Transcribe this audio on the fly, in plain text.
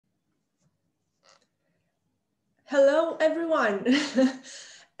Hello, everyone,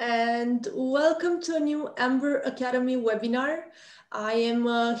 and welcome to a new Amber Academy webinar. I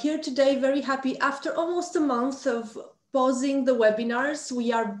am here today very happy after almost a month of pausing the webinars.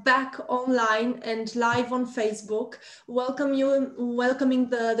 We are back online and live on Facebook, welcoming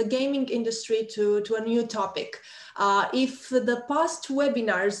the gaming industry to a new topic. If the past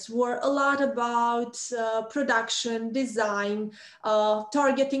webinars were a lot about production, design,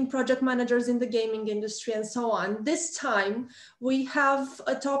 targeting project managers in the gaming industry and so on, this time we have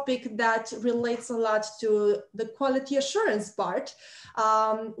a topic that relates a lot to the quality assurance part.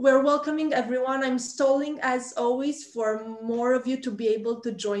 We're welcoming everyone. I'm stalling as always for more of you to be able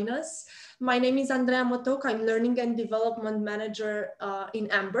to join us. My name is Andrea Motok. I'm Learning and Development Manager in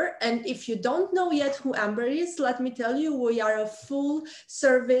Amber. And if you don't know yet who Amber is, let me tell you, we are a full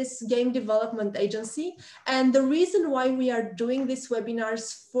service game development agency. And the reason why we are doing these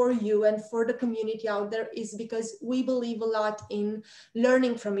webinars for you and for the community out there is because we believe a lot in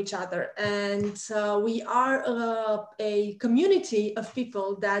learning from each other. And we are a community of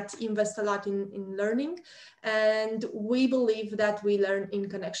people that invest a lot in learning. And we believe that we learn in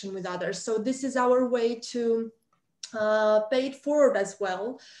connection with others. So this is our way to pay it forward as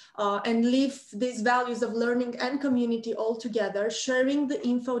well and live these values of learning and community all together, sharing the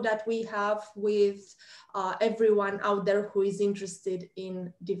info that we have with everyone out there who is interested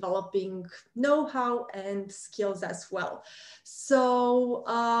in developing know-how and skills as well.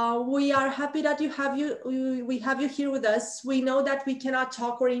 So we are happy that we have you here with us. We know that we cannot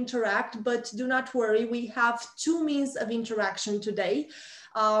talk or interact, but do not worry. We have two means of interaction today.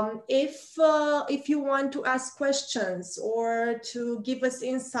 If you want to ask questions or to give us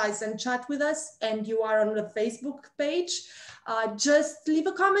insights and chat with us, and you are on the Facebook page, just leave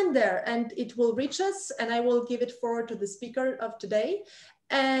a comment there and it will reach us and I will give it forward to the speaker of today.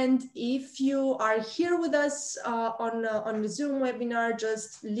 And if you are here with us on the Zoom webinar,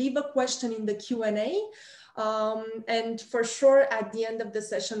 just leave a question in the Q&A. And for sure, at the end of the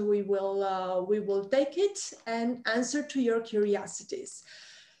session, we will take it and answer to your curiosities.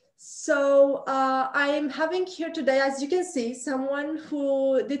 So I am having here today, as you can see, someone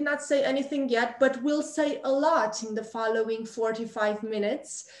who did not say anything yet, but will say a lot in the following 45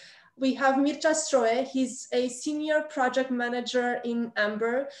 minutes. We have Mircea Stroe. He's a senior project manager in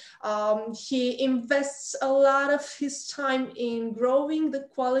Amber. He invests a lot of his time in growing the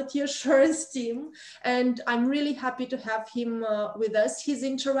quality assurance team, and I'm really happy to have him with us. He's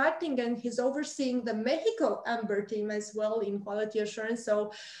interacting and he's overseeing the Mexico Amber team as well in quality assurance.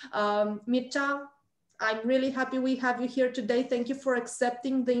 So Mircea, I'm really happy we have you here today. Thank you for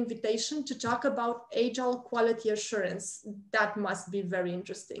accepting the invitation to talk about Agile quality assurance. That must be very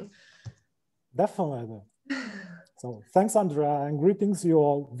interesting. Definitely. So thanks, Andrea, and greetings you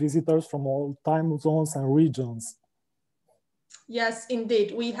all, visitors from all time zones and regions. Yes,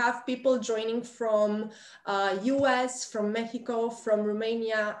 indeed. We have people joining from US, from Mexico, from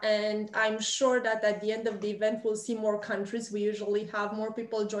Romania, and I'm sure that at the end of the event, we'll see more countries. We usually have more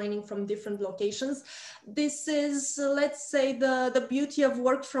people joining from different locations. This is, let's say, the beauty of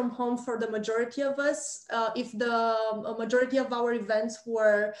work from home for the majority of us. If the majority of our events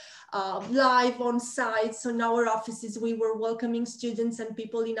were live on site, so in our offices, we were welcoming students and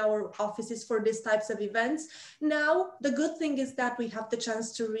people in our offices for these types of events. Now, the good thing is that we have the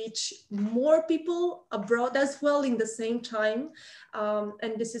chance to reach more people abroad as well in the same time.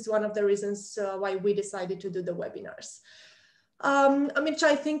 And this is one of the reasons why we decided to do the webinars. Mircea,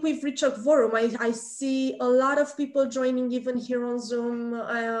 I think we've reached a quorum. I see a lot of people joining even here on Zoom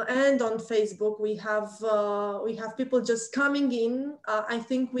and on Facebook. We have people just coming in. I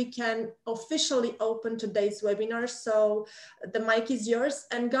think we can officially open today's webinar. So the mic is yours.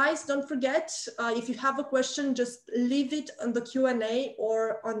 And guys, don't forget, if you have a question, just leave it on the Q&A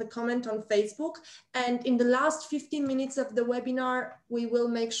or on the comment on Facebook. And in the last 15 minutes of the webinar, we will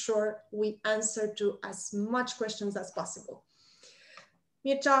make sure we answer to as much questions as possible.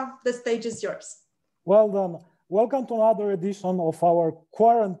 Mircea, the stage is yours. Well done. Welcome to another edition of our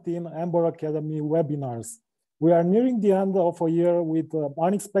Quarantine Amber Academy webinars. We are nearing the end of a year with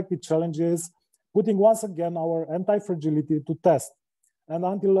unexpected challenges, putting once again our anti-fragility to test. And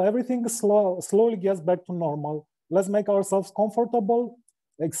until everything slowly gets back to normal, let's make ourselves comfortable,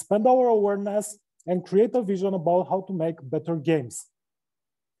 expand our awareness, and create a vision about how to make better games.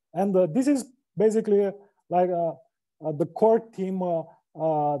 And this is basically like the core theme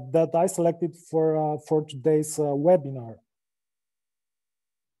that I selected for today's webinar.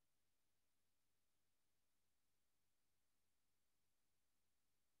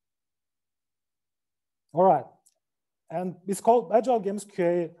 All right, and it's called Agile Games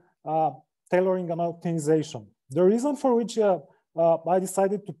QA, Tailoring and Optimization. The reason for which I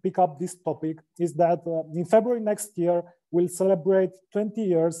decided to pick up this topic is that in February next year, we'll celebrate 20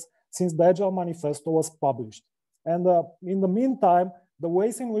 years since the Agile Manifesto was published. And in the meantime, the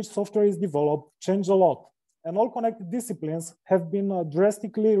ways in which software is developed change a lot. And all connected disciplines have been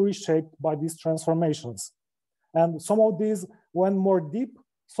drastically reshaped by these transformations. And some of these went more deep,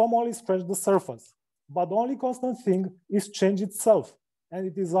 some only scratched the surface. But the only constant thing is change itself. And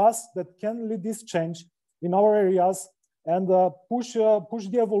it is us that can lead this change in our areas and push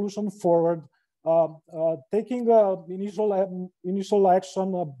the evolution forward, taking initial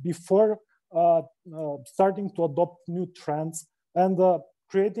action before starting to adopt new trends and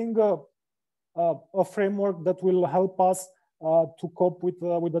creating a framework that will help us to cope with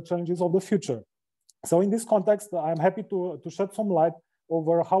the challenges of the future. So in this context, I'm happy to shed some light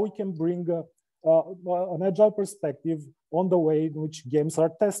over how we can bring an agile perspective on the way in which games are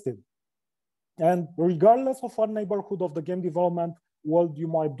tested. And regardless of what neighborhood of the game development world you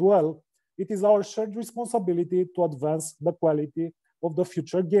might dwell, it is our shared responsibility to advance the quality of the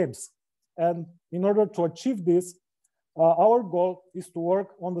future games. And in order to achieve this, our goal is to work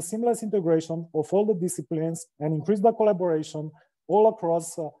on the seamless integration of all the disciplines and increase the collaboration all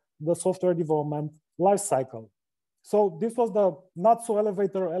across the software development lifecycle. So this was the not so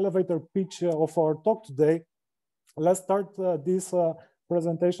elevator pitch of our talk today. Let's start this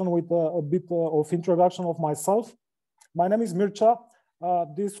presentation with a bit of introduction of myself. My name is Mircea.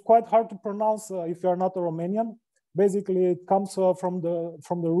 This is quite hard to pronounce if you are not a Romanian. Basically, it comes from the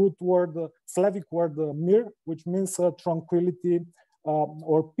root word, Slavic word mir, which means tranquility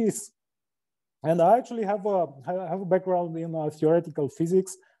or peace. And I actually have a background in theoretical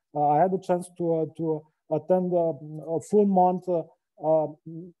physics. I had a chance to attend a full month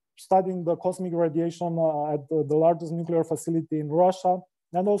studying the cosmic radiation at the largest nuclear facility in Russia,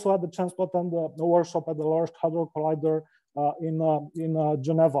 and also had the chance to attend a workshop at the Large Hadron Collider in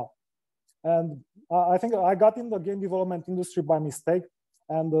Geneva. And I think I got in the game development industry by mistake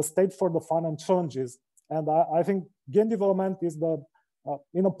and stayed for the fun and challenges. And I think game development is the,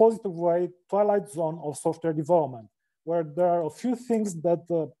 in a positive way, twilight zone of software development, where there are a few things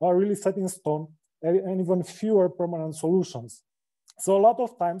that are really set in stone and even fewer permanent solutions. So a lot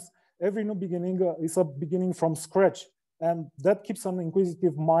of times, every new beginning is a beginning from scratch, and that keeps an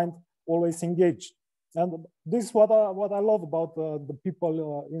inquisitive mind always engaged. And this is what I love about the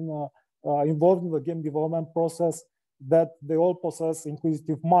people involved in the game development process, that they all possess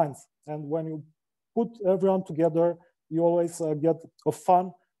inquisitive minds. And when you put everyone together, you always get a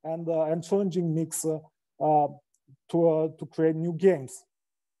fun and challenging mix to create new games.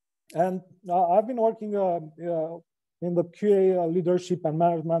 And I've been working in the QA leadership and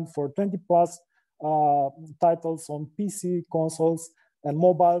management for 20 plus titles on PC, consoles, and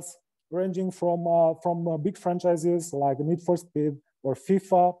mobiles, ranging from big franchises like Need for Speed or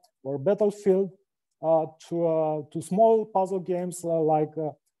FIFA or Battlefield to small puzzle games like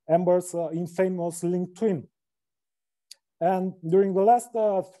Ember's infamous Link Twin. And during the last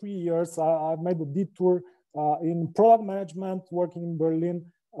 3 years, I've made a detour in product management, working in Berlin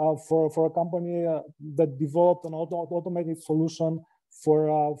for a company that developed an automated solution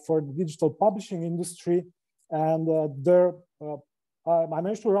for the digital publishing industry. And there, I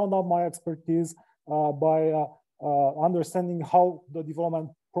managed to round out my expertise by understanding how the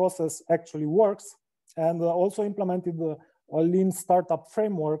development process actually works, and also implemented a lean startup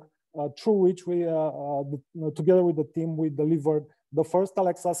framework through which we, together with the team, we delivered the first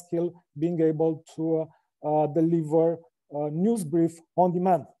Alexa skill, being able to deliver news brief on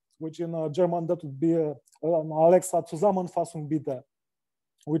demand, which in German that would be Alexa Zusammenfassung bitte,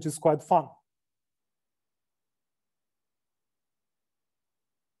 which is quite fun.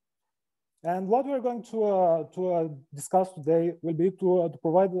 And what we're going to discuss today will be to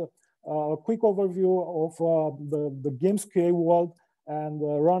provide a quick overview of the games QA world and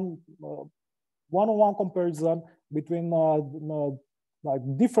run one-on-one comparison between like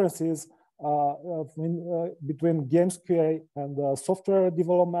differences between games QA and software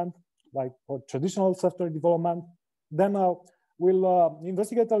development, like traditional software development. Then we'll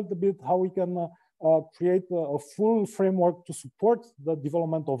investigate a little bit how we can create a full framework to support the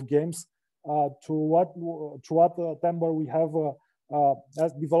development of games. To what Timbre we have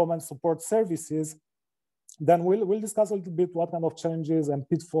as development support services. Then we'll discuss a little bit what kind of challenges and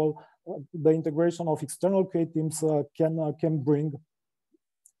pitfall the integration of external QA teams can bring.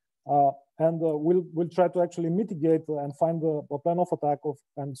 And we'll try to actually mitigate and find a plan of attack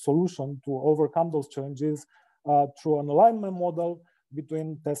and solution to overcome those challenges through an alignment model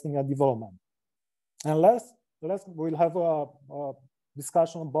between testing and development. And last we'll have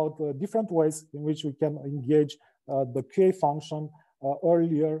discussion about different ways in which we can engage the QA function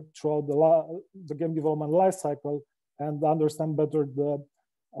earlier throughout the game development lifecycle and understand better the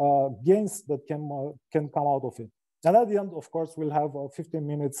gains that can come out of it. And at the end, of course, we'll have a 15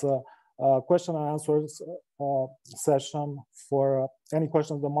 minutes question and answers session for any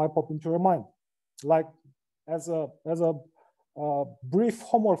questions that might pop into your mind. Like as a brief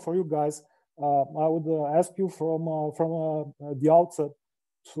homework for you guys, I would ask you from the outset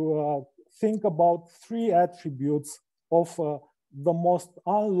to think about 3 attributes of the most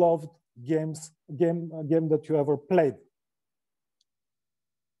unloved game that you ever played.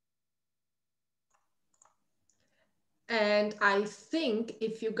 And I think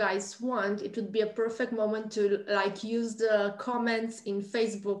if you guys want, it would be a perfect moment to like use the comments in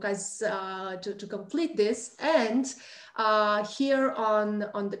Facebook as to complete this. And here on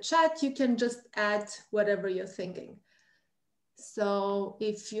the chat, you can just add whatever you're thinking. So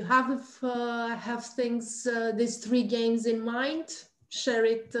if you have things, these 3 games in mind, share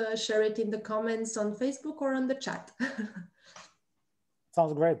it in the comments on Facebook or on the chat.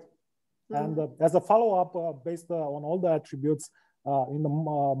 Sounds great. And as a follow-up, based on all the attributes in the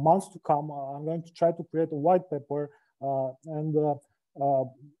months to come, I'm going to try to create a white paper and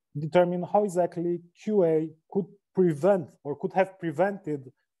determine how exactly QA could prevent or could have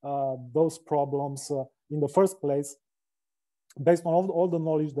prevented those problems in the first place, based on all the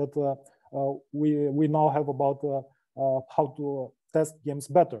knowledge that we now have about how to test games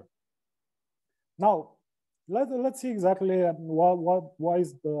better. Now, let's see exactly why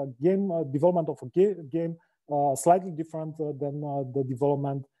is the game development of a game slightly different than the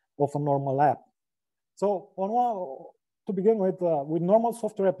development of a normal app. So to begin with normal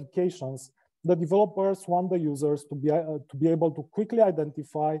software applications, the developers want the users to be able to quickly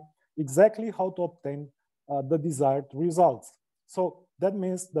identify exactly how to obtain the desired results. So that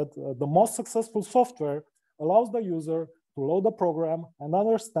means that the most successful software allows the user to load a program and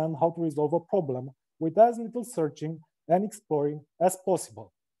understand how to resolve a problem with as little searching and exploring as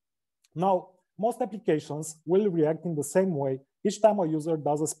possible. Now, most applications will react in the same way each time a user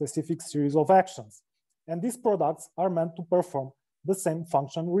does a specific series of actions. And these products are meant to perform the same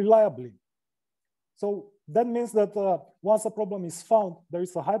function reliably. So that means that once a problem is found, there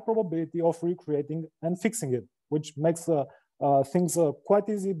is a high probability of recreating and fixing it, which makes things quite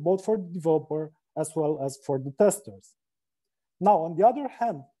easy both for the developer as well as for the testers. Now, on the other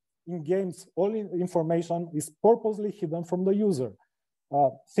hand, in games, all information is purposely hidden from the user,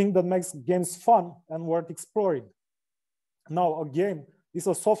 thing that makes games fun and worth exploring. Now, a game is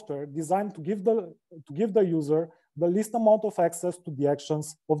a software designed to give the user the least amount of access to the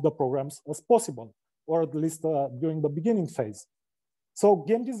actions of the programs as possible, or at least during the beginning phase. So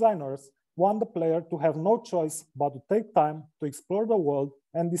game designers want the player to have no choice but to take time to explore the world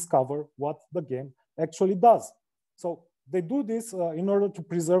and discover what the game actually does. So they do this in order to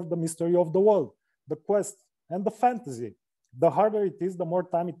preserve the mystery of the world, the quest, and the fantasy. The harder it is, the more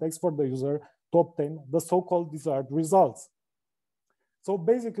time it takes for the user to obtain the so-called desired results. So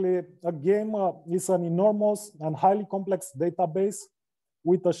basically, a game is an enormous and highly complex database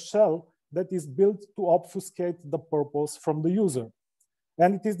with a shell that is built to obfuscate the purpose from the user.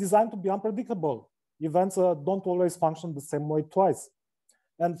 And it is designed to be unpredictable. Events don't always function the same way twice.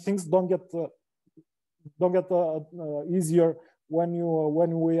 And things don't get easier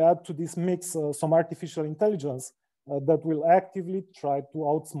when we add to this mix some artificial intelligence that will actively try to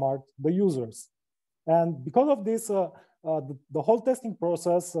outsmart the users. And because of this, the whole testing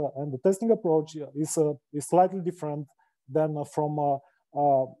process and the testing approach is slightly different than from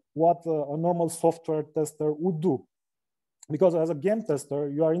what a normal software tester would do. Because as a game tester,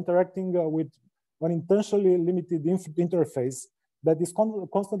 you are interacting with an intentionally limited interface that is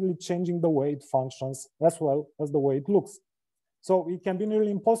constantly changing the way it functions as well as the way it looks. So it can be nearly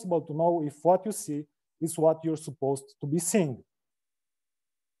impossible to know if what you see is what you're supposed to be seeing.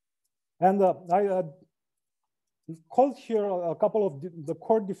 And I called here a couple of the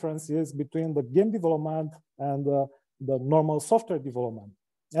core differences between the game development and the normal software development.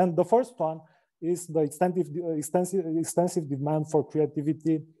 And the first one is the extensive demand for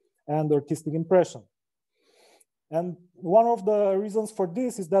creativity and artistic impression. And one of the reasons for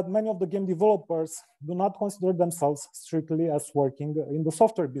this is that many of the game developers do not consider themselves strictly as working in the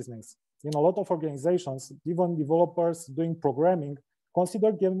software business. In a lot of organizations, even developers doing programming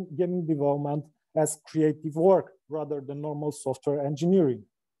consider gaming development as creative work rather than normal software engineering.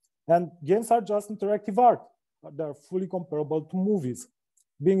 And games are just interactive art. They're fully comparable to movies.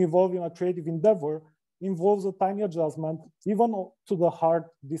 Being involved in a creative endeavor involves a tiny adjustment, even to the hard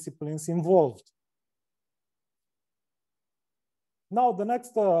disciplines involved. Now, the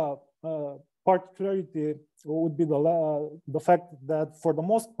next particularity would be the fact that for the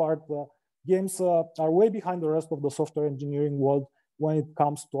most part, games are way behind the rest of the software engineering world when it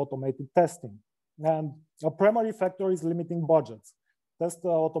comes to automated testing. And a primary factor is limiting budgets. Test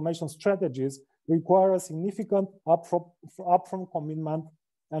automation strategies require a significant upfront commitment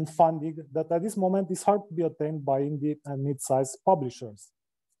and funding that at this moment is hard to be attained by indie and mid-sized publishers.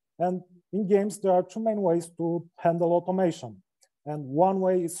 And in games, there are two main ways to handle automation. And one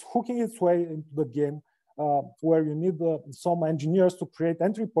way is hooking its way into the game, where you need some engineers to create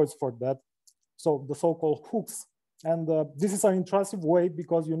entry points for that, so the so-called hooks. And this is an intrusive way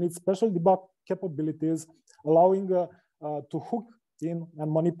because you need special debug capabilities, allowing to hook in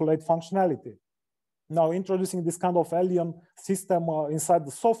and manipulate functionality. Now, introducing this kind of alien system inside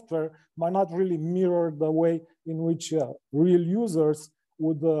the software might not really mirror the way in which real users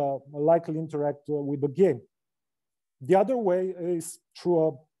would likely interact with the game. The other way is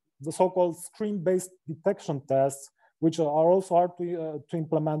through the so-called screen-based detection tests, which are also hard to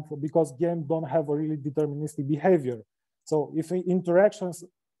implement because games don't have a really deterministic behavior. So if interactions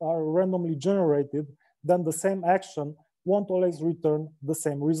are randomly generated, then the same action won't always return the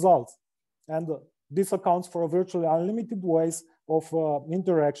same results. And this accounts for virtually unlimited ways of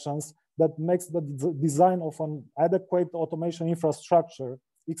interactions that makes the design of an adequate automation infrastructure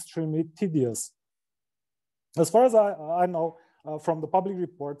extremely tedious. As far as I know from the public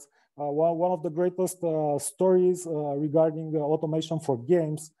reports, one of the greatest stories regarding automation for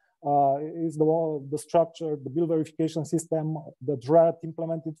games is the structure, the build verification system that Riot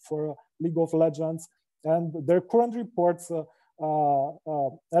implemented for League of Legends. And their current reports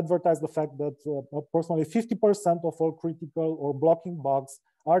advertise the fact that approximately 50% of all critical or blocking bugs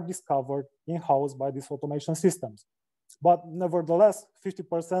are discovered in-house by these automation systems. But nevertheless,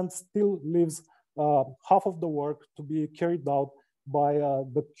 50% still leaves half of the work to be carried out by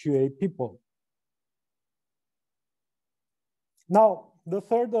the QA people. Now, the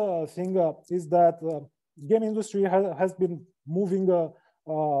third thing is that game industry has been moving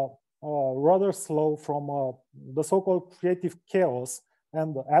rather slow from the so-called creative chaos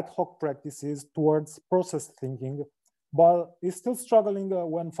and ad hoc practices towards process thinking, but is still struggling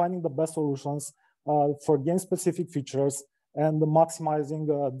when finding the best solutions for game-specific features and maximizing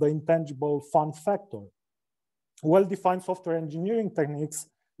the intangible fun factor. Well-defined software engineering techniques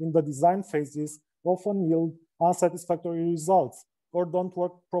in the design phases often yield unsatisfactory results or don't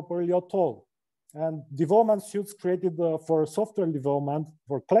work properly at all. And development suites created for software development,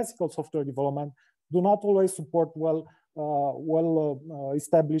 for classical software development, do not always support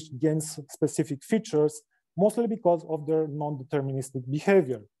established game-specific features, mostly because of their non-deterministic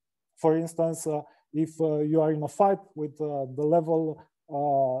behavior. For instance, if you are in a fight with the level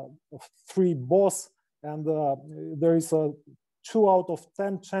 3 boss, and there is a 2 out of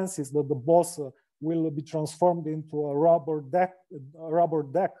 10 chances that the boss will be transformed into a rubber deck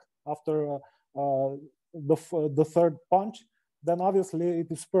after the third punch, then obviously it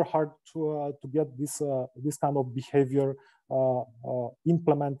is super hard to get this kind of behavior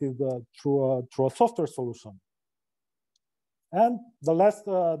implemented through a software solution. And the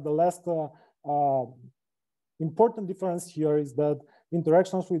last important difference here is that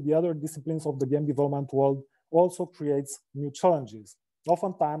interactions with the other disciplines of the game development world also creates new challenges.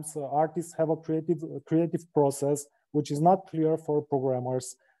 Oftentimes, artists have a creative process which is not clear for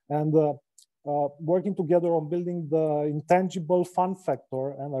programmers, and working together on building the intangible fun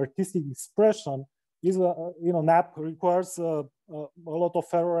factor and artistic expression is in an app requires a lot of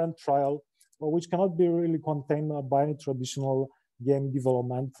error and trial, which cannot be really contained by any traditional game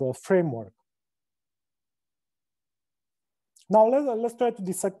development framework. Now let's try to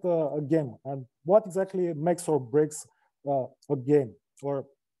dissect a game and what exactly makes or breaks a game, or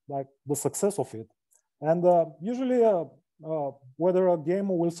like the success of it. And usually whether a game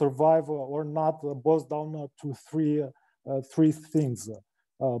will survive or not boils down to three things: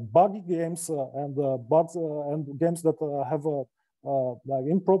 buggy games and bugs and games that have like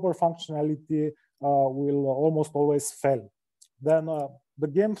improper functionality will almost always fail. Then the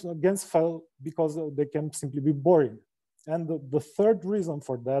games fail because they can simply be boring. And the third reason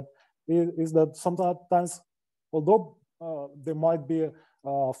for that is that sometimes, although they might be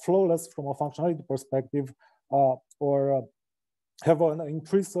flawless from a functionality perspective or have an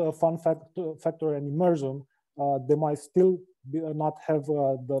increased fun factor and immersion, they might still not have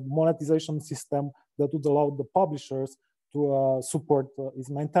the monetization system that would allow the publishers to support its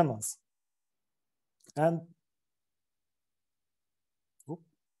maintenance. And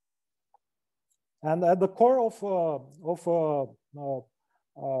at the core of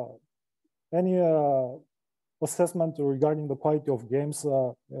any assessment regarding the quality of games,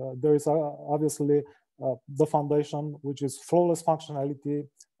 there is obviously the foundation, which is flawless functionality,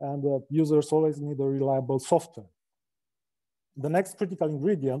 and users always need a reliable software. The next critical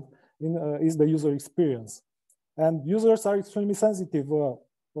ingredient is the user experience. And users are extremely sensitive to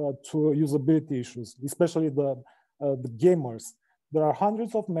usability issues, especially the gamers. There are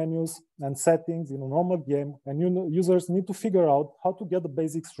hundreds of menus and settings in a normal game, and users need to figure out how to get the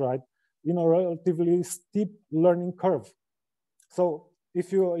basics right in a relatively steep learning curve. So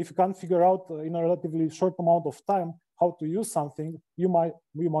if you can't figure out in a relatively short amount of time how to use something, we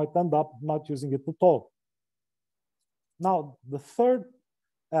might end up not using it at all. Now, the third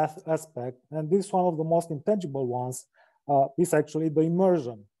aspect, and this is one of the most intangible ones, is actually the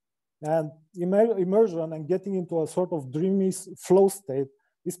immersion. And immersion and getting into a sort of dreamy flow state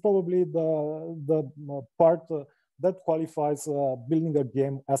is probably the part that qualifies building a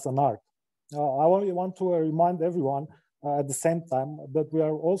game as an art. I only want to remind everyone at the same time that we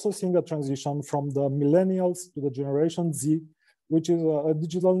are also seeing a transition from the millennials to the Generation Z, which is a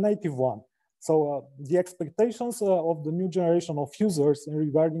digital native one. So the expectations of the new generation of users in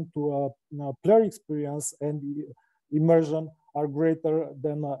regarding to player experience and immersion are greater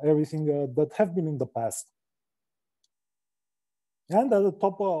than everything that have been in the past. And at the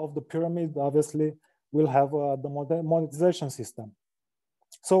top of the pyramid, obviously, we'll have the monetization system.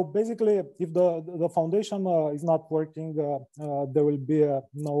 So basically, if the foundation is not working, there will be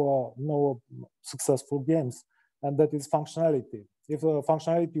no successful games, and that is functionality. If the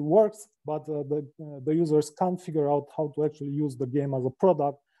functionality works, but the users can't figure out how to actually use the game as a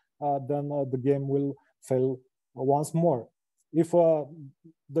product, then the game will fail once more. If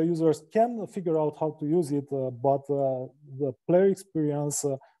the users can figure out how to use it, but the player experience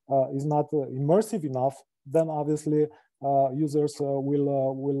is not immersive enough, then obviously users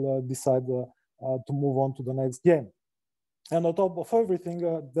will decide to move on to the next game. And on top of everything,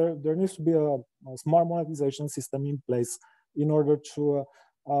 there needs to be a smart monetization system in place in order to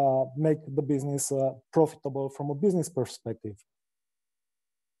make the business profitable from a business perspective.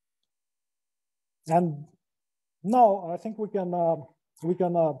 And now I think we can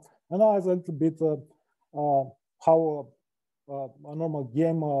analyze a little bit how a normal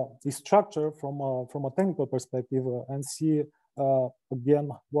game is structured from a technical perspective and see again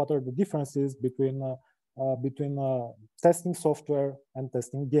what are the differences between testing software and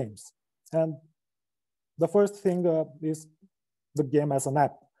testing games. And the first thing is the game as an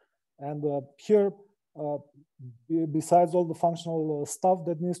app. And here, besides all the functional stuff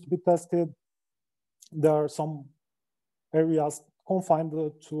that needs to be tested, there are some areas confined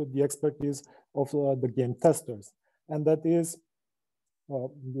to the expertise of the game testers. And that is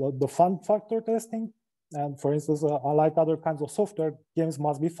the fun factor testing. And for instance, unlike other kinds of software, games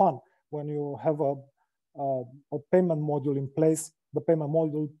must be fun. When you have a payment module in place, the payment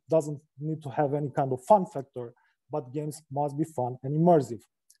module doesn't need to have any kind of fun factor, but games must be fun and immersive.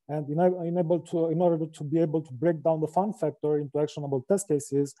 And in order to be able to break down the fun factor into actionable test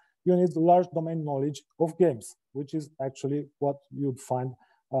cases, you need large domain knowledge of games, which is actually what you'd find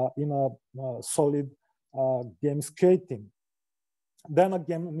in a solid games QA team. Then a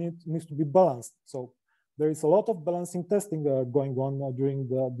game needs to be balanced. So there is a lot of balancing testing going on during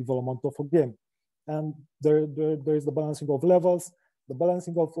the development of a game. And there is the balancing of levels, the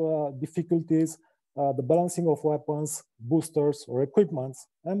balancing of difficulties, the balancing of weapons, boosters, or equipments,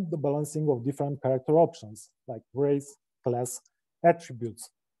 and the balancing of different character options like race, class, attributes.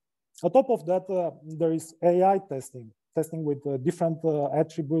 On top of that, there is AI testing with different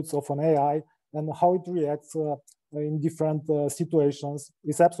attributes of an AI and how it reacts in different situations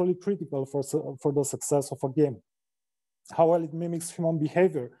is absolutely critical for the success of a game. How well it mimics human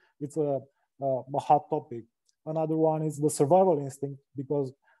behavior, it's a hot topic. Another one is the survival instinct,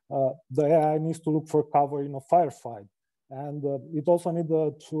 because the AI needs to look for cover in a firefight. And it also needs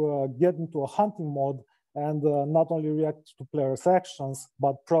to get into a hunting mode and not only react to players' actions,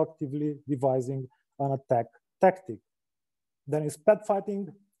 but proactively devising an attack tactic. Then is pet fighting.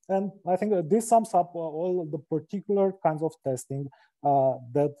 And I think that this sums up all the particular kinds of testing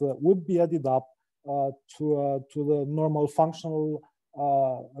that would be added up to the normal functional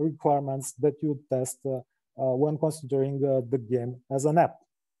requirements that you test when considering the game as an app.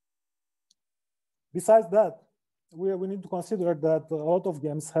 Besides that, we need to consider that a lot of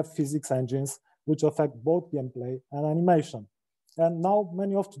games have physics engines which affect both gameplay and animation. And now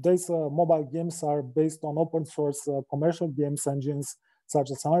many of today's mobile games are based on open source commercial games engines such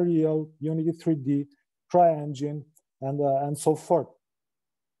as Unreal, Unity 3D, CryEngine, and so forth.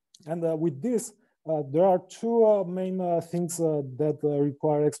 And with this, there are two main things that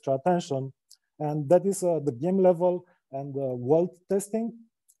require extra attention. and that is the game level and world testing,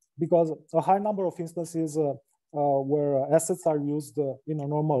 because a high number of instances where assets are used in a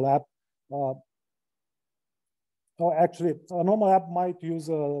normal app. Actually, a normal app might use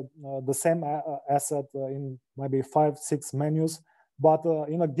the same asset in maybe 5-6 menus, but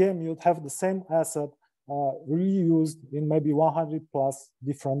in a game you'd have the same asset reused in maybe 100 plus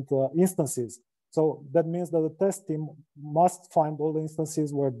different instances. So that means that the test team must find all the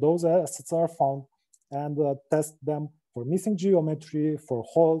instances where those assets are found and test them for missing geometry, for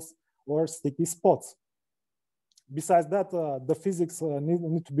holes, or sticky spots. Besides that, the physics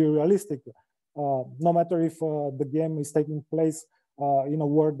need to be realistic. No matter if the game is taking place in a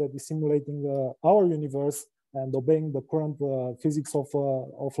world that is simulating our universe and obeying the current physics of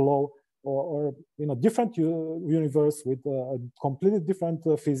law, or in a different universe with a completely different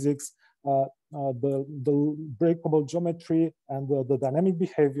physics, the breakable geometry and the dynamic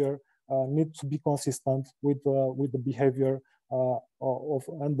behavior need to be consistent with the behavior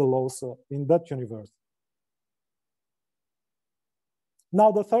and the laws in that universe. Now,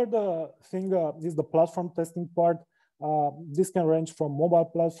 the third thing is the platform testing part. This can range from mobile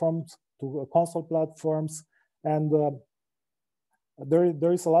platforms to console platforms, and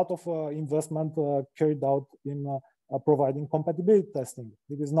there is a lot of investment carried out in providing compatibility testing.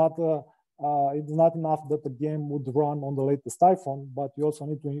 It is not enough that the game would run on the latest iPhone, but you also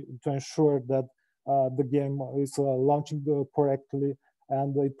need to ensure that the game is launching correctly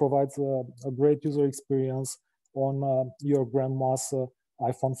and it provides a great user experience on your grandma's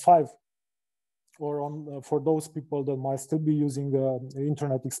iPhone 5, or on for those people that might still be using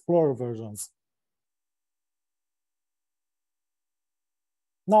Internet Explorer versions.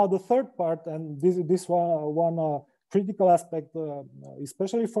 Now, the third part, and this one critical aspect,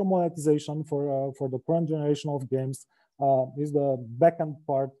 especially for monetization for the current generation of games, is the backend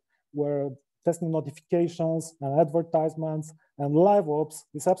part, where testing notifications and advertisements and live ops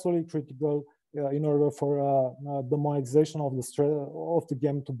is absolutely critical in order for the monetization of the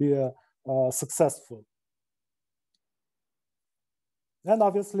game to be successful. And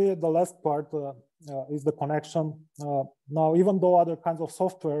obviously, the last part is the connection. Now, even though other kinds of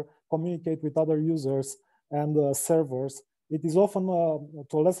software communicate with other users and servers, it is often,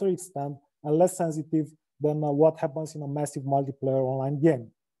 to a lesser extent, less sensitive than what happens in a massive multiplayer online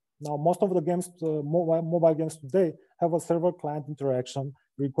game. Now, most of the games, mobile games today, have a server-client interaction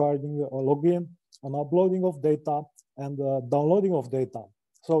requiring a login, an uploading of data, and downloading of data.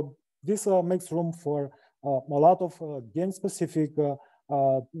 So this makes room for a lot of game-specific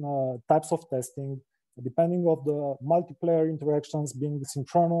types of testing, depending on the multiplayer interactions being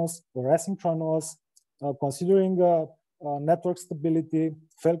synchronous or asynchronous, considering network stability,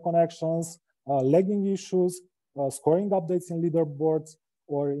 failed connections, lagging issues, scoring updates in leaderboards,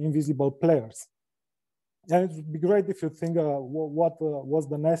 or invisible players. And it would be great if you think what was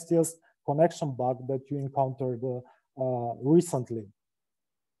the nastiest connection bug that you encountered recently.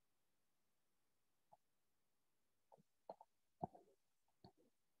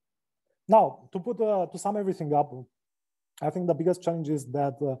 Now, to sum everything up, I think the biggest challenge is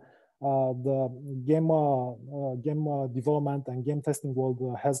that the game development and game testing world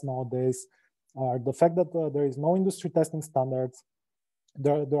has nowadays are the fact that there is no industry testing standards.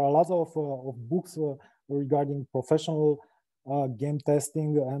 There are lots of books regarding professional game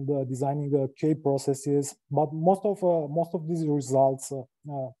testing and designing QA processes, but most of these results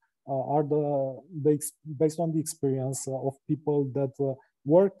are based on the experience of people that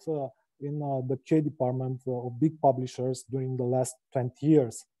worked in the QA department of big publishers during the last 20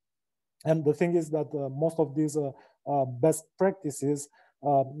 years. And the thing is that most of these best practices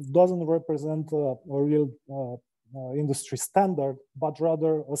doesn't represent a real industry standard, but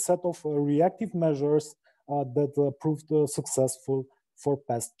rather a set of reactive measures that proved successful for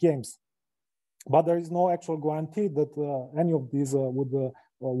past games. But there is no actual guarantee that any of these would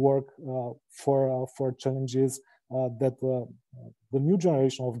work for challenges that the new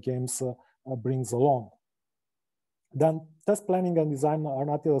generation of games brings along. Then test planning and design are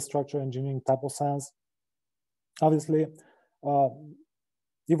not a structural engineering type of science. Obviously,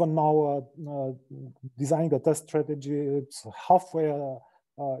 even now, designing a test strategy, it's halfway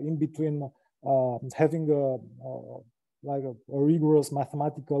in between having like a rigorous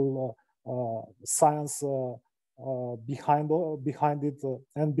mathematical science behind it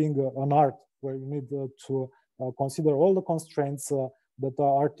and being an art where you need to consider all the constraints that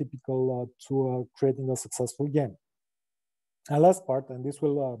are typical to creating a successful game. And last part, and this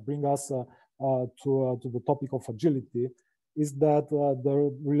will bring us to the topic of agility, is that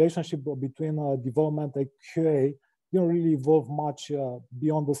the relationship between development and QA didn't really evolve much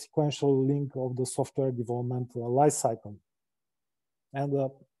beyond the sequential link of the software development lifecycle. And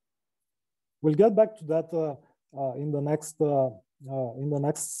we'll get back to that in the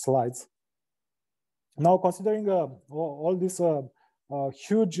next slides. Now, considering all this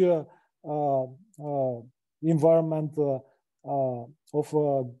huge environment of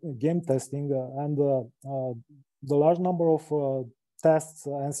game testing and the large number of tests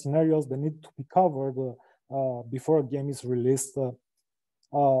and scenarios that need to be covered before a game is released,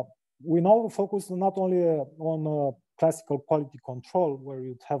 we now focus not only on classical quality control, where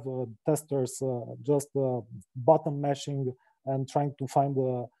you'd have testers just button mashing and trying to find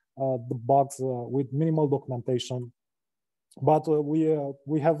the bugs with minimal documentation, but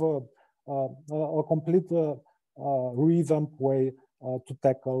we have a complete revamped way to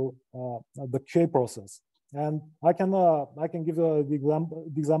tackle the QA process. And I can give the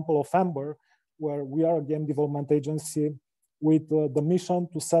example of Amber, where we are a game development agency with the mission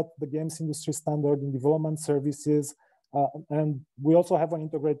to set the games industry standard in development services. And we also have an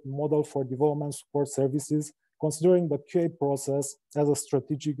integrated model for development support services, considering the QA process as a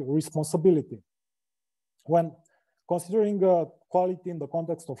strategic responsibility. When considering quality in the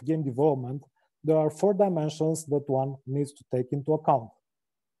context of game development, there are 4 dimensions that one needs to take into account.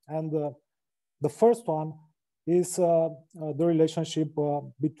 And the first one is the relationship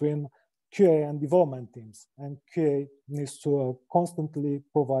between QA and development teams. And QA needs to constantly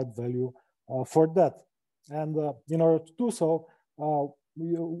provide value for that. And in order to do so,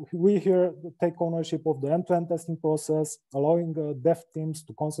 we here take ownership of the end-to-end testing process, allowing dev teams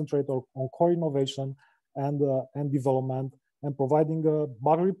to concentrate on core innovation and development, and providing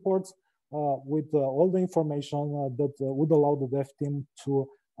bug reports with all the information that would allow the dev team to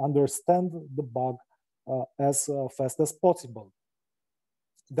understand the bug as fast as possible.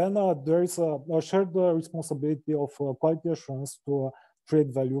 Then there is a shared responsibility of quality assurance to create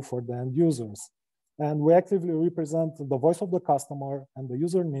value for the end users. And we actively represent the voice of the customer and the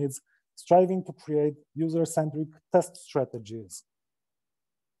user needs, striving to create user-centric test strategies.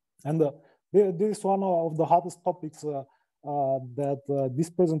 And this is one of the hottest topics that this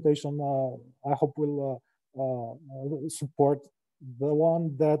presentation, I hope, will support. The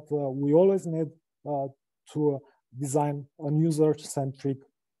one that we always need to design a user-centric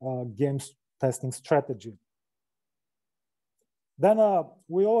games testing strategy. Then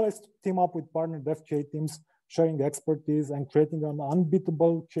we always team up with partner dev QA teams, sharing expertise and creating an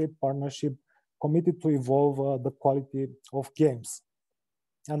unbeatable QA partnership committed to evolve the quality of games.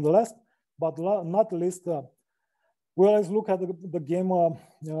 And last but not least, we always look at the game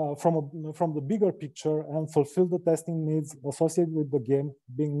from the bigger picture and fulfill the testing needs associated with the game,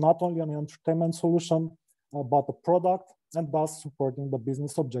 being not only an entertainment solution, but a product, and thus supporting the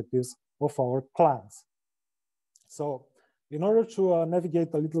business objectives of our clients. So in order to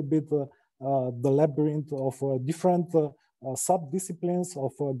navigate a little bit the labyrinth of different sub-disciplines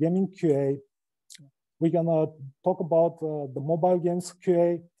of gaming QA, we can talk about the mobile games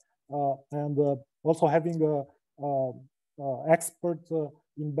QA and also having expert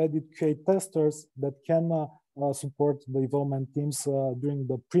embedded QA testers that can support the development teams during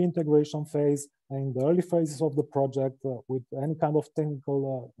the pre-integration phase and in the early phases of the project with any kind of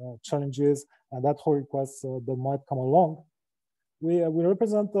technical challenges and ad hoc requests that might come along. We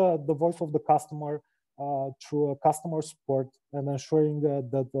represent the voice of the customer through customer support and ensuring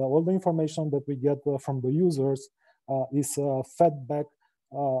that all the information that we get from the users is fed back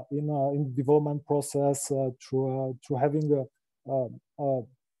in the development process through having a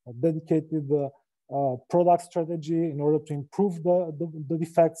dedicated product strategy in order to improve the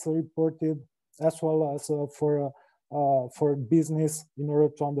defects reported, as well as for business in order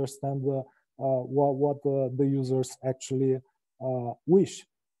to understand what the users actually wish.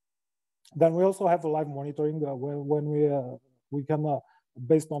 Then we also have a live monitoring when we can,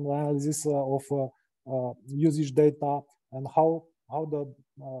 based on the analysis of usage data and how the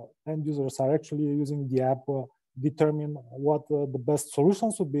end users are actually using the app, determine what the best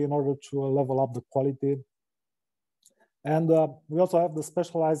solutions would be in order to level up the quality. And we also have the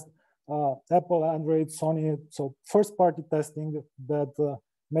specialized Apple, Android, Sony, so first-party testing that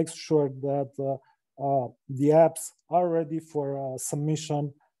makes sure that the apps are ready for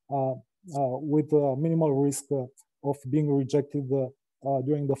submission with minimal risk of being rejected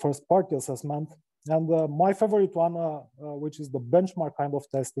during the first-party assessment. And my favorite one, which is the benchmark kind of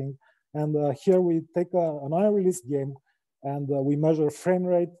testing. And here we take an unreleased game and we measure frame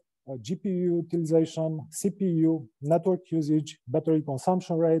rate, GPU utilization, CPU, network usage, battery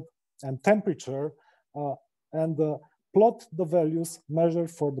consumption rate, and temperature, and plot the values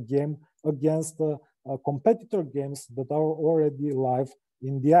measured for the game against competitor games that are already live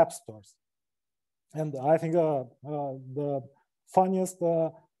in the app stores. And I think the funniest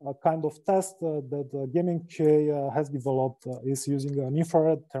kind of test that Gaming QA has developed is using an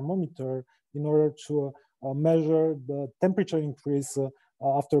infrared thermometer in order to measure the temperature increase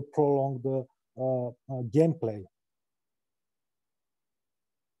after prolonged gameplay.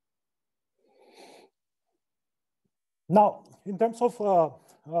 Now, in terms of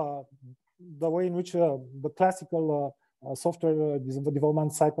the way in which the classical software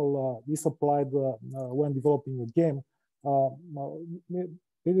development cycle is applied when developing a game,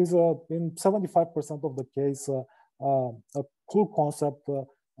 it is in 75% of the case a cool concept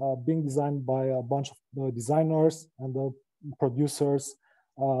being designed by a bunch of designers and producers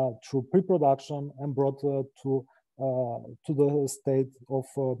through pre-production and brought to the state of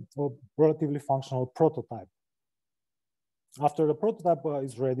a relatively functional prototype. After the prototype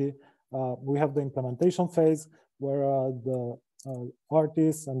is ready, we have the implementation phase where the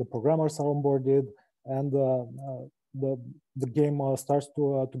artists and the programmers are onboarded, and the game starts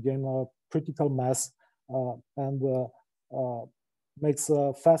to gain a critical mass and makes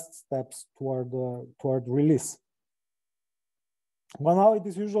fast steps toward release. Well, now it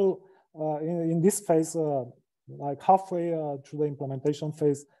is usual in this phase, like halfway through the implementation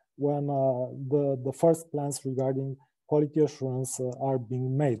phase, when the first plans regarding quality assurance are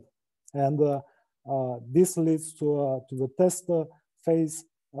being made. And this leads to the test phase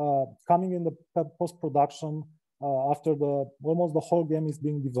coming in the post-production after almost the whole game is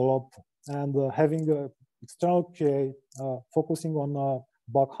being developed, and having external QA focusing on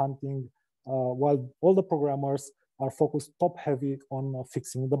bug hunting, while all the programmers are focused top-heavy on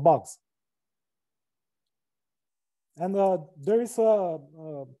fixing the bugs. And there is a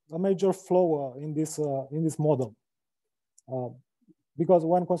major flaw in this model. Because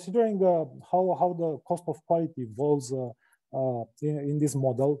when considering how the cost of quality evolves in this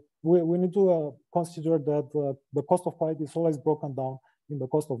model, we need to consider that the cost of quality is always broken down in the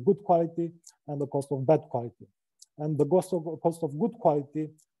cost of good quality and the cost of bad quality. And the cost of good quality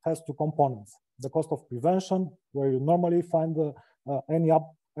has two components: the cost of prevention, where you normally find any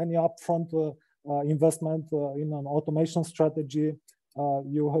upfront investment in an automation strategy.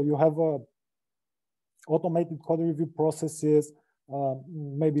 You have automated code review processes,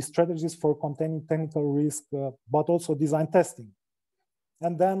 maybe strategies for containing technical risk, but also design testing.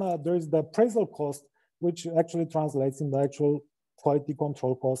 And then there is the appraisal cost, which actually translates in the actual quality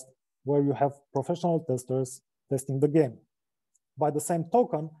control cost, where you have professional testers testing the game. By the same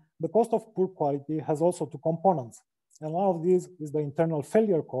token, the cost of poor quality has also two components. And one of these is the internal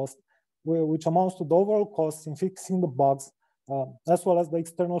failure cost, which amounts to the overall costs in fixing the bugs, as well as the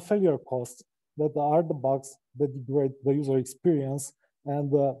external failure costs, that are the bugs that degrade the user experience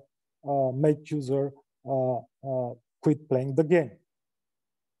and make user quit playing the game.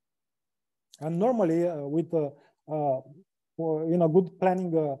 And normally, in a good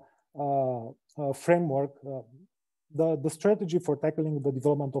planning framework, the strategy for tackling the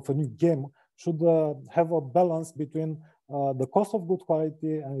development of a new game should have a balance between the cost of good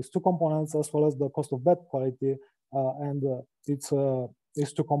quality and its two components, as well as the cost of bad quality and its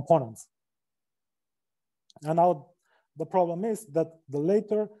two components. And now the problem is that the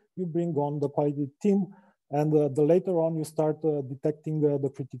later you bring on the quality team, and the later on you start detecting the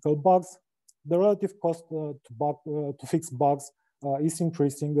critical bugs, the relative cost to fix bugs is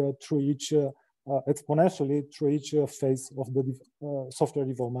increasing exponentially through each phase of the software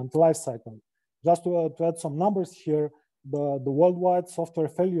development lifecycle. Just to add some numbers here, the worldwide software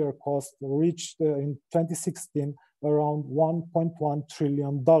failure cost reached in 2016 around $1.1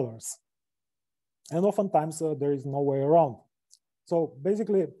 trillion. And oftentimes there is no way around. So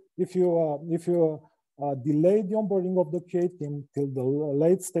basically, if you delay the onboarding of the QA team till the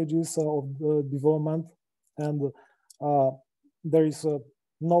late stages of the development, and there is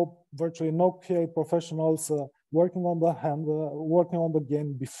virtually no QA professionals working on the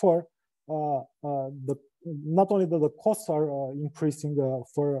game before, not only that the costs are increasing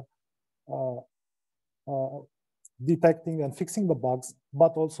for detecting and fixing the bugs,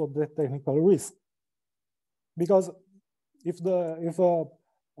 but also the technical risk. Because if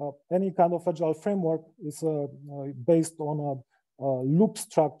any kind of agile framework is based on a loop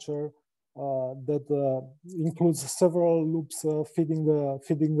structure that includes several loops feeding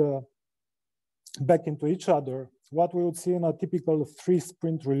back into each other, what we would see in a typical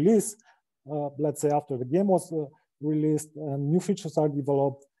 3-sprint release, let's say after the game was released and new features are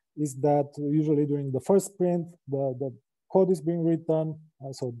developed, is that usually during the first sprint, the code is being written,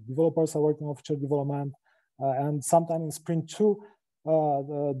 so developers are working on feature development, and sometime in sprint 2,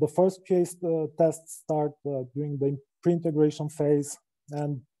 the first case tests start during the pre-integration phase,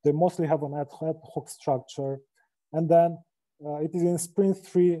 and they mostly have an ad hoc structure. And then it is in sprint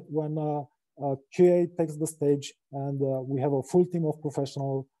 3 when QA takes the stage, and we have a full team of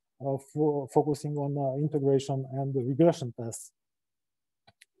professionals focusing on integration and regression tests.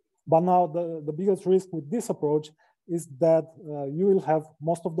 But now the biggest risk with this approach is that you will have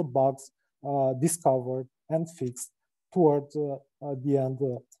most of the bugs discovered and fixed towards the end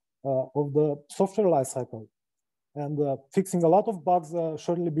of the software lifecycle. And fixing a lot of bugs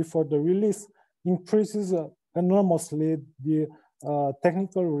shortly before the release increases enormously the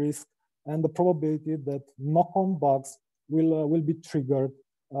technical risk and the probability that knock-on bugs will be triggered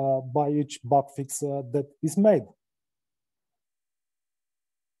by each bug fix that is made.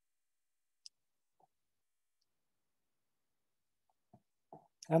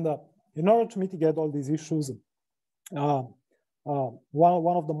 And in order to mitigate all these issues, one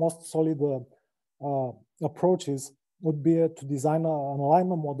of the most solid approaches would be to design an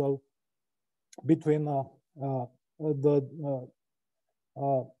alignment model between the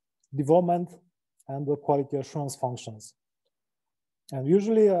development and the quality assurance functions. And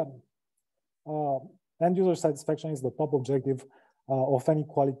usually, end user satisfaction is the top objective of any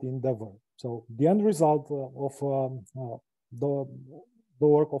quality endeavor. So the end result of the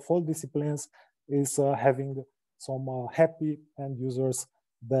work of all disciplines is having some happy end users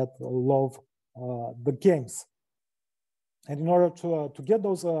that love the games. And in order to get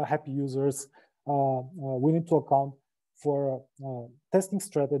those happy users, we need to account for testing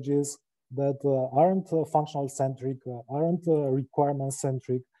strategies that aren't functional centric, aren't requirement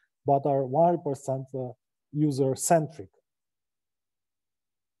centric, but are 100% user centric.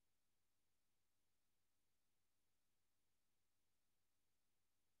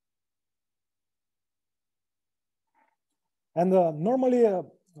 And normally,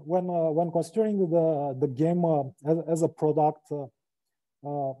 when considering the game as a product,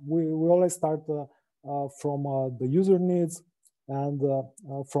 we always start from the user needs and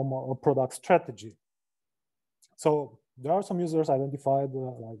from a product strategy. So there are some users identified,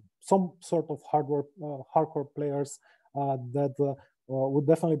 like some sort of hardcore players that would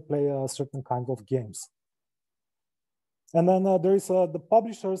definitely play certain kinds of games. And then there is the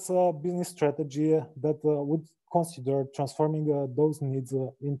publisher's business strategy that would consider transforming those needs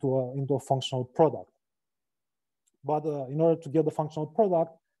into a functional product. But in order to get the functional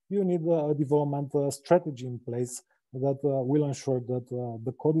product, you need a development strategy in place that will ensure that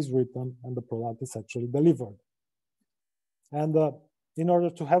the code is written and the product is actually delivered. And in order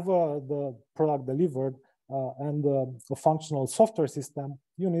to have the product delivered and a functional software system,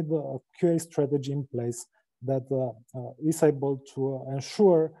 you need a QA strategy in place that is able to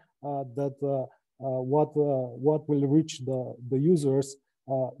ensure that what will reach the users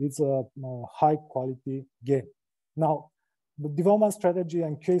is a high quality game. Now, the development strategy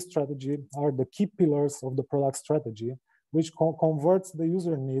and QA strategy are the key pillars of the product strategy, which converts the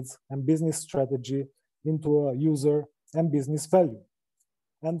user needs and business strategy into a user and business value.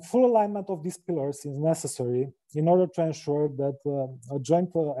 And full alignment of these pillars is necessary in order to ensure that a joint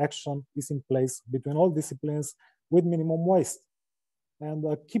action is in place between all disciplines with minimum waste. And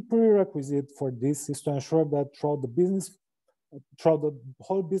a key prerequisite for this is to ensure that throughout the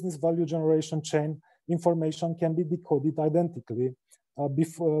whole business value generation chain, information can be decoded identically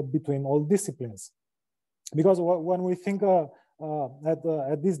between all disciplines. Because when we think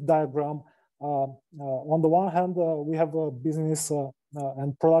at this diagram, on the one hand, we have business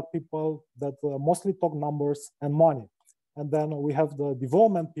and product people that mostly talk numbers and money. And then we have the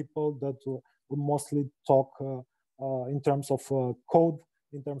development people that would mostly talk in terms of code,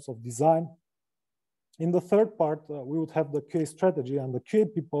 in terms of design. In the third part, we would have the QA strategy and the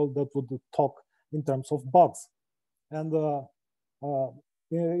QA people that would talk in terms of bugs. And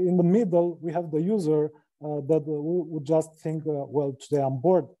in the middle, we have the user that would just think, well, today I'm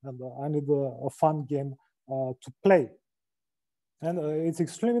bored and I need a fun game to play. And it's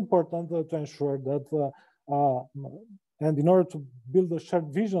extremely important to ensure that, and in order to build a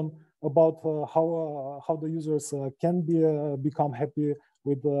shared vision about how the users can become happy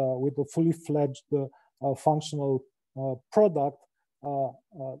with a fully fledged functional product,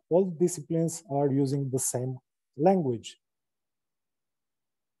 all disciplines are using the same language.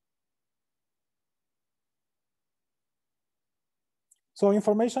 So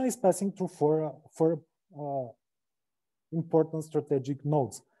information is passing through four important strategic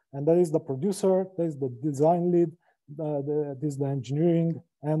nodes. And that is the producer, that is the design lead, that is the engineering,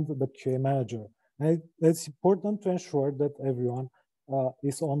 and the QA manager. And it's important to ensure that everyone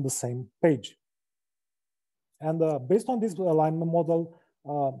is on the same page. And based on this alignment model,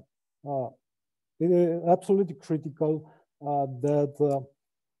 it is absolutely critical that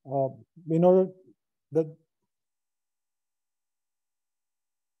in order that,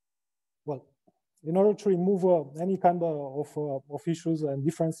 well, in order to remove any kind of issues and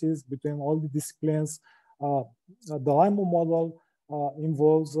differences between all the disciplines, the alignment model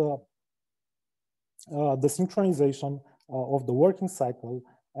involves the synchronization of the working cycle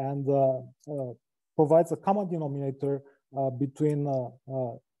and provides a common denominator between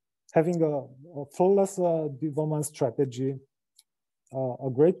having a flawless development strategy, a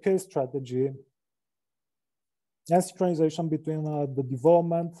great case strategy, and synchronization between the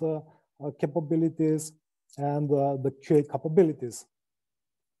development capabilities and the QA capabilities.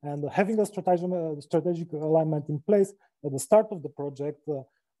 And having a strategic alignment in place at the start of the project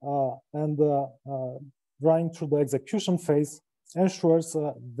and running through the execution phase ensures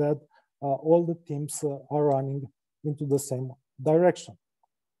that all the teams are running into the same direction.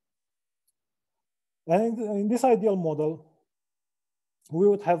 And in this ideal model, we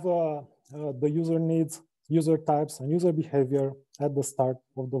would have the user needs, user types, and user behavior at the start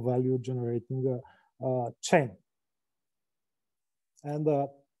of the value generating chain. And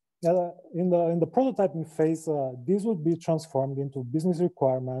in the prototyping phase, these would be transformed into business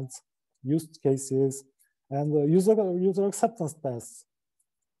requirements, use cases, and user acceptance tests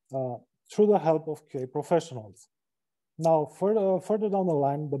through the help of QA professionals. Now, further down the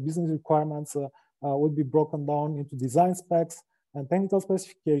line, the business requirements would be broken down into design specs and technical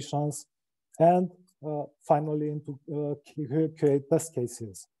specifications, and finally into QA test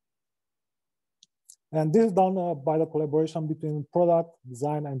cases. And this is done by the collaboration between product,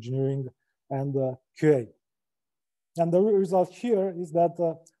 design, engineering, and QA. And the result here is that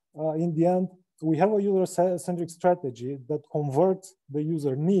in the end, we have a user-centric strategy that converts the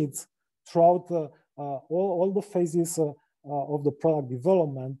user needs throughout all the phases of the product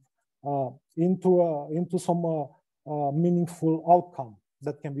development into some meaningful outcome.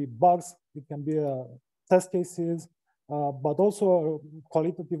 That can be bugs, it can be test cases, but also a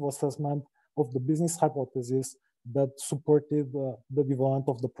qualitative assessment of the business hypothesis that supported the development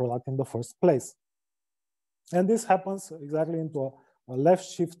of the product in the first place. And this happens exactly into a left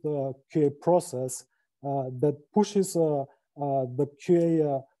shift QA process that pushes the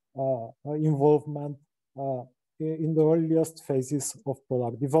QA involvement in the earliest phases of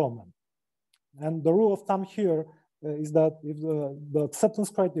product development. And the rule of thumb here is that if the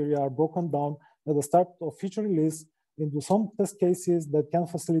acceptance criteria are broken down at the start of feature release into some test cases that can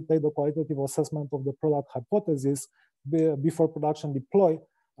facilitate the qualitative assessment of the product hypothesis before production deploy,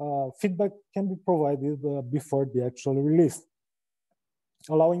 feedback can be provided before the actual release,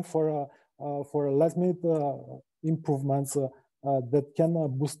 allowing for last-minute improvements that can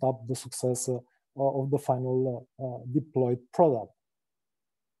boost up the success of the final deployed product.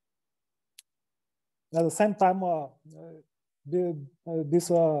 At the same time, this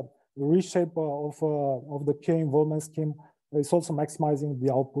reshape of the QA involvement scheme is also maximizing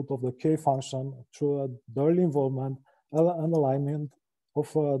the output of the QA function through the early involvement and alignment of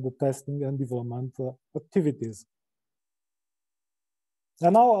the testing and development activities.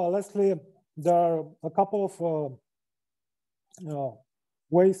 And now, lastly, there are a couple of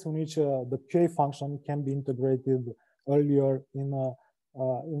ways in which the QA function can be integrated earlier in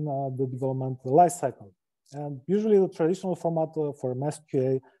the development lifecycle. And usually the traditional format for mass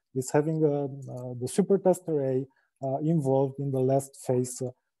QA is having the super test array involved in the last phase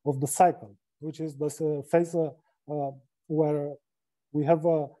of the cycle, which is the phase where we have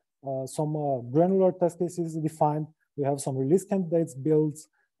some granular test cases defined, we have some release candidates built,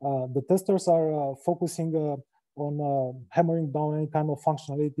 the testers are focusing on hammering down any kind of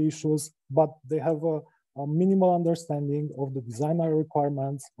functionality issues, but they have a minimal understanding of the designer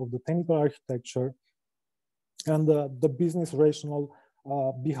requirements, of the technical architecture, and the business rationale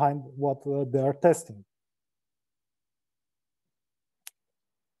behind what they are testing.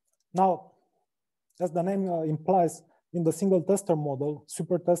 Now, as the name implies, in the single tester model,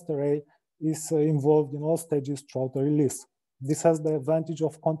 super test array is involved in all stages throughout the release. This has the advantage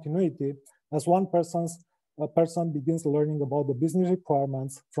of continuity, as one person begins learning about the business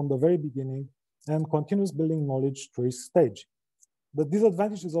requirements from the very beginning and continues building knowledge through each stage. The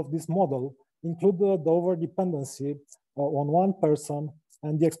disadvantages of this model include the over-dependency on one person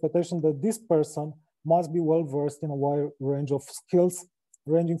and the expectation that this person must be well-versed in a wide range of skills,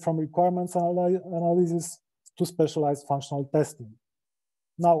 ranging from requirements analysis to specialized functional testing.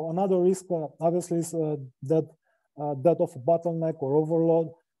 Now, another risk, obviously, is that of bottleneck or overload,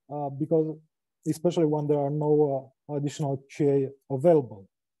 because especially when there are no additional QA available.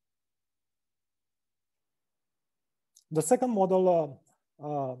 The second model,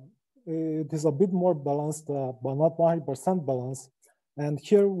 it is a bit more balanced, but not 100% balanced. And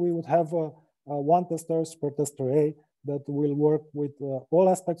here we would have one tester, super tester A, that will work with all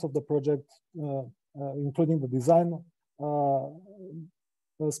aspects of the project, including the design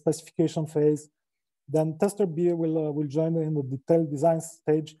specification phase. Then tester B will join in the detailed design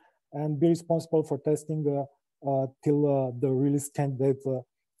stage and be responsible for testing till the release candidate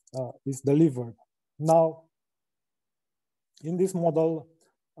is delivered. Now, in this model,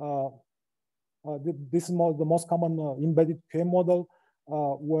 this is the most common embedded QA model,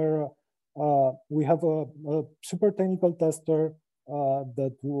 where we have a super technical tester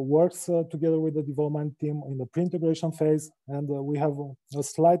that works together with the development team in the pre-integration phase, and we have a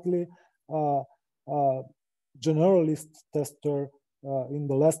slightly generalist tester in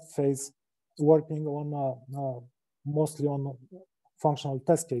the last phase, working on mostly on functional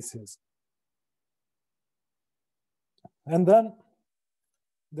test cases. And then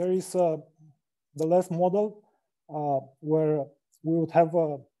there is the last model where we would have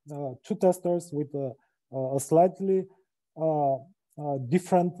two testers with a slightly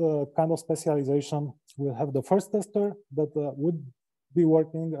different kind of specialization. We'll have the first tester that would be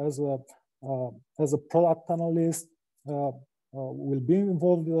working as a product analyst, will be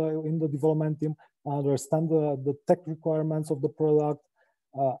involved in the development team, understand the tech requirements of the product,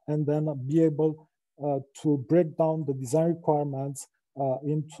 and then be able to break down the design requirements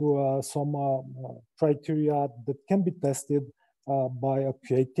into some criteria that can be tested by a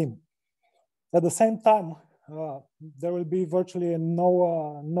QA team. At the same time, there will be virtually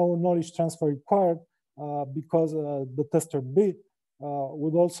no knowledge transfer required because the tester B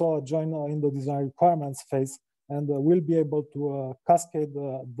would also join in the design requirements phase and will be able to cascade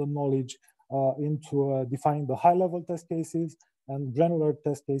the knowledge into defining the high-level test cases and granular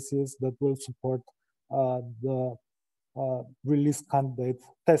test cases that will support the release candidate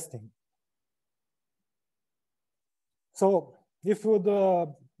testing. So if you would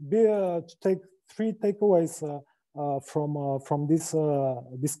take three takeaways from this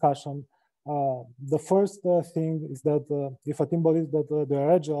discussion, the first thing is that if a team believes that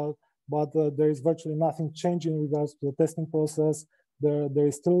they're agile, but there is virtually nothing changing in regards to the testing process, there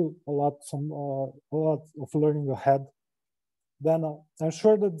is still a lot of learning ahead. Then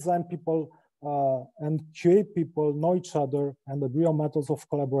ensure that design people and QA people know each other and agree on methods of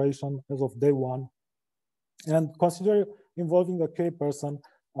collaboration as of day one. And consider involving a QA person,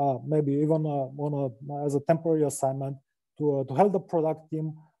 maybe even as a temporary assignment to help the product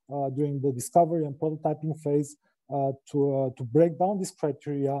team during the discovery and prototyping phase to break down these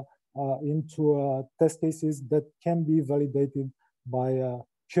criteria into test cases that can be validated by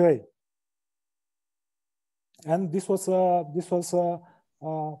QA. And this was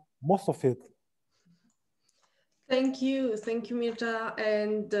most of it. Thank you, Mircea.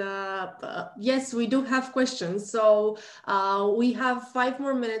 And yes, we do have questions. So we have 5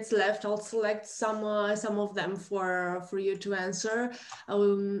 more minutes left. I'll select some of them for you to answer.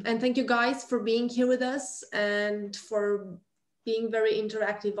 And thank you guys for being here with us and for being very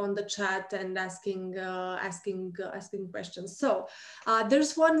interactive on the chat and asking questions. So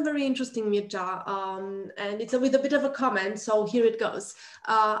there's one very interesting, Mircea, and it's with a bit of a comment. So here it goes.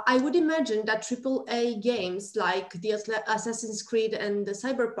 I would imagine that AAA games like the Assassin's Creed and the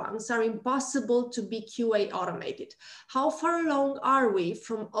Cyberpunks are impossible to be QA automated. How far along are we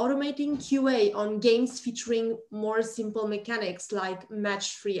from automating QA on games featuring more simple mechanics like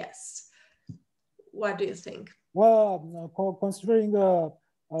match-3S? What do you think? Well, considering the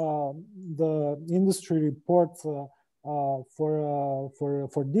industry reports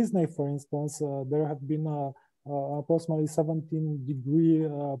for Disney, for instance, there have been approximately 17-degree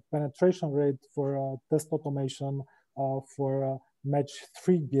penetration rate for test automation for match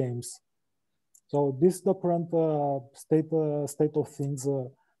 3 games. So this is the current state of things.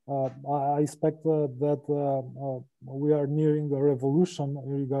 I expect that we are nearing a revolution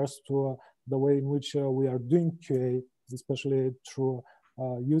in regards to the way in which we are doing QA, especially through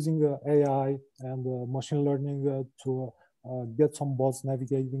using AI and machine learning to get some bots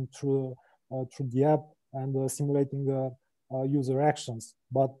navigating through the app and simulating user actions.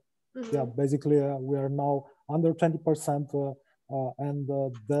 But yeah, basically we are now under 20%, and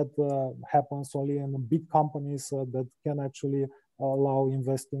that happens only in big companies that can actually allow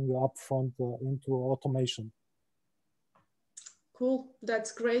investing upfront into automation. Cool,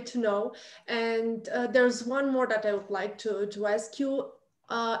 that's great to know. And there's one more that I would like to ask you.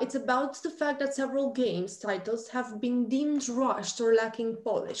 It's about the fact that several games titles have been deemed rushed or lacking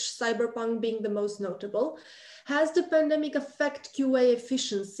polish, Cyberpunk being the most notable. Has the pandemic affected QA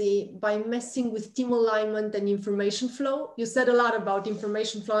efficiency by messing with team alignment and information flow? You said a lot about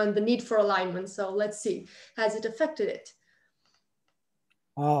information flow and the need for alignment, so let's see. Has it affected it?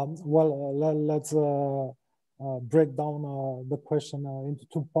 Let's break down the question into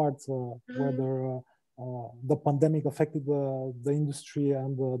two parts, whether the pandemic affected the industry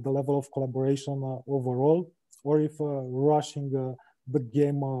and the level of collaboration overall, or if rushing the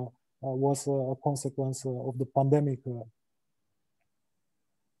game was a consequence of the pandemic.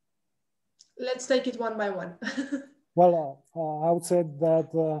 Let's take it one by one. I would say that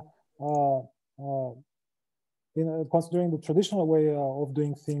considering the traditional way of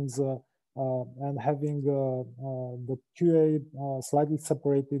doing things and having the QA slightly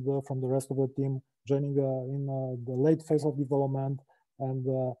separated from the rest of the team, joining in the late phase of development and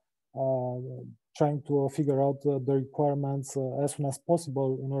trying to figure out the requirements as soon as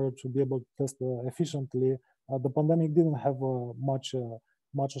possible in order to be able to test efficiently. The pandemic didn't have much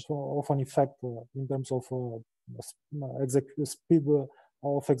of an effect in terms of speed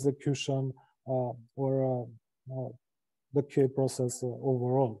of execution or the QA process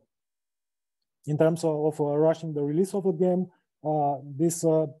overall. In terms of rushing the release of the game, this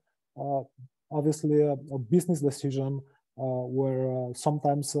obviously a business decision where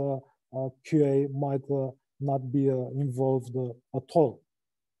sometimes QA might not be involved at all.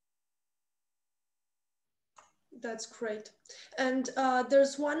 That's great. And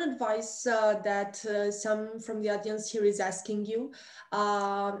there's one advice that some from the audience here is asking you,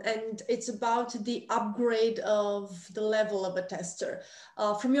 and it's about the upgrade of the level of a tester.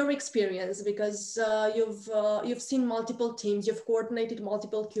 From your experience, because you've seen multiple teams, you've coordinated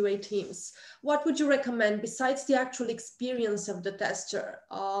multiple QA teams. What would you recommend besides the actual experience of the tester?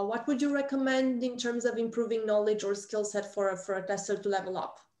 What would you recommend in terms of improving knowledge or skill set for a tester to level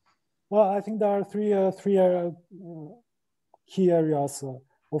up? Well, I think there are three key areas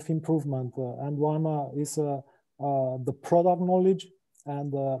of improvement, and one is the product knowledge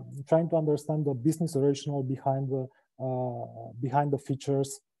and trying to understand the business rationale behind the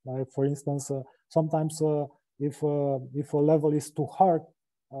features. For instance, sometimes if a level is too hard,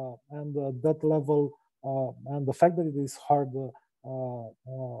 and that level and the fact that it is hard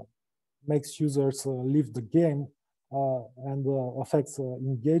makes users leave the game. And affects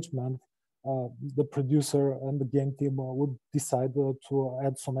engagement, the producer and the game team would decide to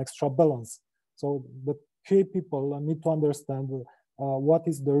add some extra balance. So the QA people need to understand what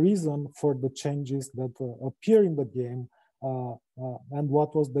is the reason for the changes that appear in the game and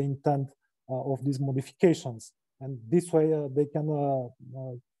what was the intent of these modifications. And this way they can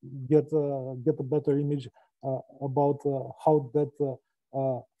get a better image about how that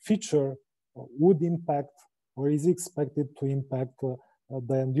feature would impact or is expected to impact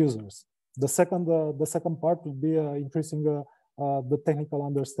the end users. The second part would be increasing the technical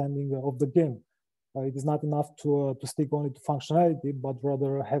understanding of the game. It is not enough to stick only to functionality, but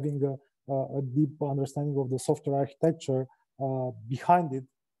rather having a deep understanding of the software architecture behind it,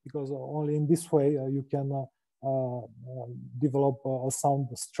 because only in this way you can develop a sound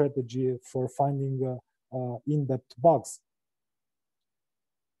strategy for finding in-depth bugs.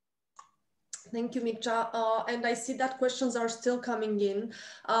 Thank you, Mircea. And I see that questions are still coming in.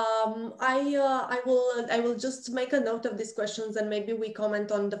 I will just make a note of these questions and maybe we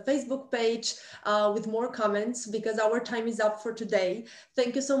comment on the Facebook page with more comments, because our time is up for today.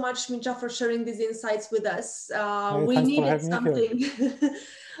 Thank you so much, Mircea, for sharing these insights with us. We needed something.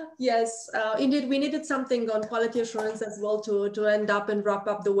 Yes, indeed, we needed something on quality assurance as well to end up and wrap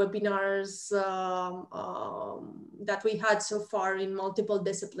up the webinars that we had so far in multiple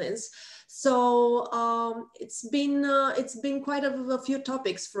disciplines. So it's been quite a few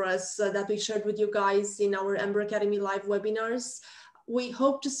topics for us that we shared with you guys in our Amber Academy live webinars. We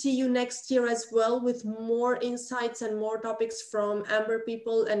hope to see you next year as well with more insights and more topics from Amber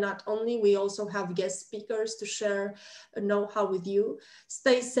people. And not only, we also have guest speakers to share know-how with you.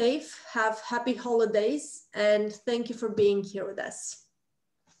 Stay safe, have happy holidays, and thank you for being here with us.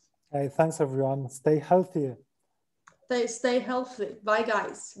 Hey, thanks everyone. Stay healthy. Stay healthy. Bye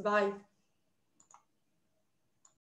guys. Bye.